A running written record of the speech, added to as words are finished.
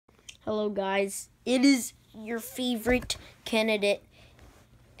Hello guys, it is your favorite candidate,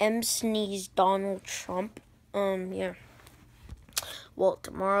 M. Sneeze Donald Trump. Yeah. Well,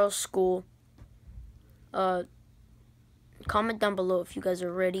 tomorrow's school. Comment down below if you guys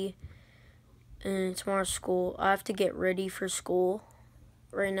are ready. And tomorrow's school. I have to get ready for school.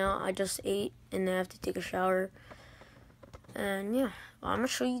 Right now, I just ate and then I have to take a shower. And yeah, I'm gonna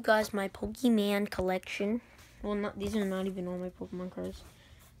show you guys my Pokemon collection. Well, these are not even all my Pokemon cards.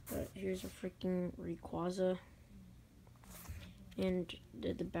 But here's a freaking Rayquaza. And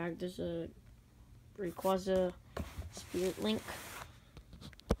at the back, there's a Rayquaza Spirit Link.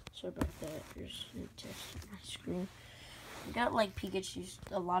 Sorry about that. Here's a test my screen. I got like Pikachus,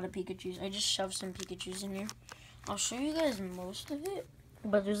 a lot of Pikachus. I just shoved some Pikachus in here. I'll show you guys most of it.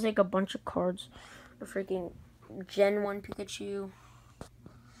 But there's like a bunch of cards. A freaking Gen 1 Pikachu.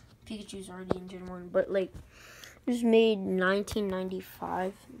 Pikachu's already in Gen 1. But like, it was made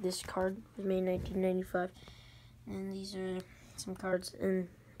 1995. This card was made in 1995. And these are some cards in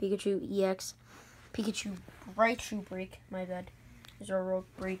Pikachu EX. Pikachu Raichu Break, my bad. There's our Rogue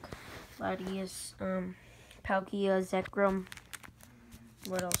Break. Latias, Palkia, Zekrom.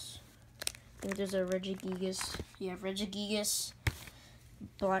 What else? I think there's a Regigigas. Yeah, Regigigas,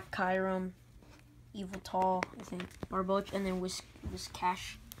 Black Kyurem, Eviltal, I think, Barboach, and then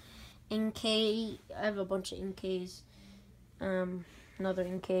Whiscash. NK, I have a bunch of NKs. Another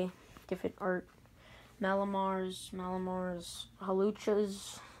NK, different art. Malamars,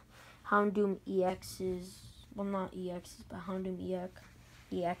 Haluchas, Houndoom EXs. Well, not EXs, but Houndoom EX.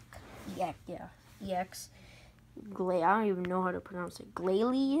 I don't even know how to pronounce it.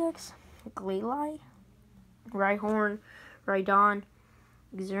 Glalie EX? Glalie? Rhyhorn, Rhydon,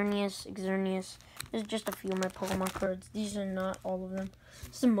 Xerneas. There's just a few of my Pokemon cards. These are not all of them.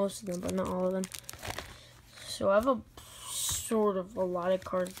 This is most of them, but not all of them. So I have a lot of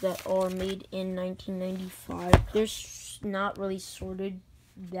cards that are made in 1995. They're not really sorted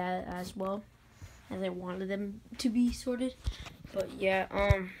that as well as I wanted them to be sorted. But yeah,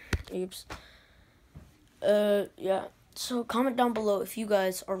 oops. Yeah. So comment down below if you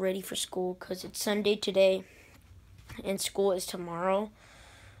guys are ready for school, because it's Sunday today and school is tomorrow.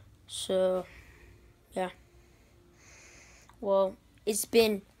 So yeah. Well, it's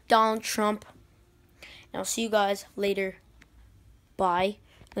been Donald Trump. And I'll see you guys later. Bye.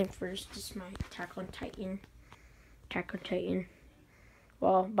 And first, this is my Attack on Titan.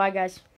 Well, bye guys.